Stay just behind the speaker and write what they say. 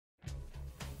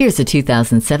Here's a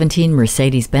 2017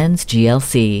 Mercedes-Benz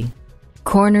GLC.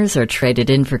 Corners are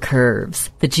traded in for curves.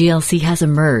 The GLC has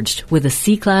emerged with a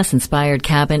C-Class inspired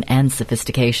cabin and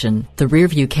sophistication. The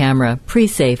rear-view camera,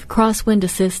 pre-safe, crosswind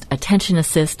assist, attention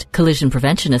assist, collision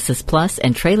prevention assist plus,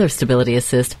 and trailer stability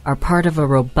assist are part of a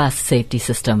robust safety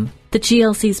system. The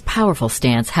GLC's powerful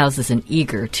stance houses an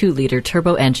eager 2-liter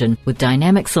turbo engine with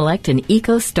dynamic select and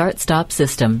eco start-stop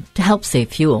system to help save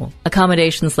fuel.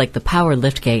 Accommodations like the power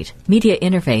liftgate, media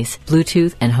interface,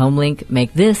 Bluetooth, and HomeLink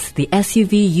make this the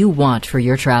SUV you want for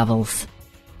your travels.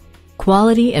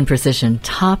 Quality and precision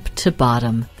top to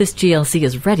bottom. This GLC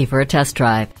is ready for a test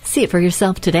drive. See it for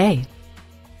yourself today.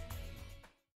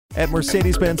 At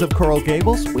Mercedes-Benz of Coral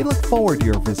Gables, we look forward to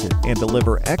your visit and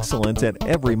deliver excellence at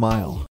every mile.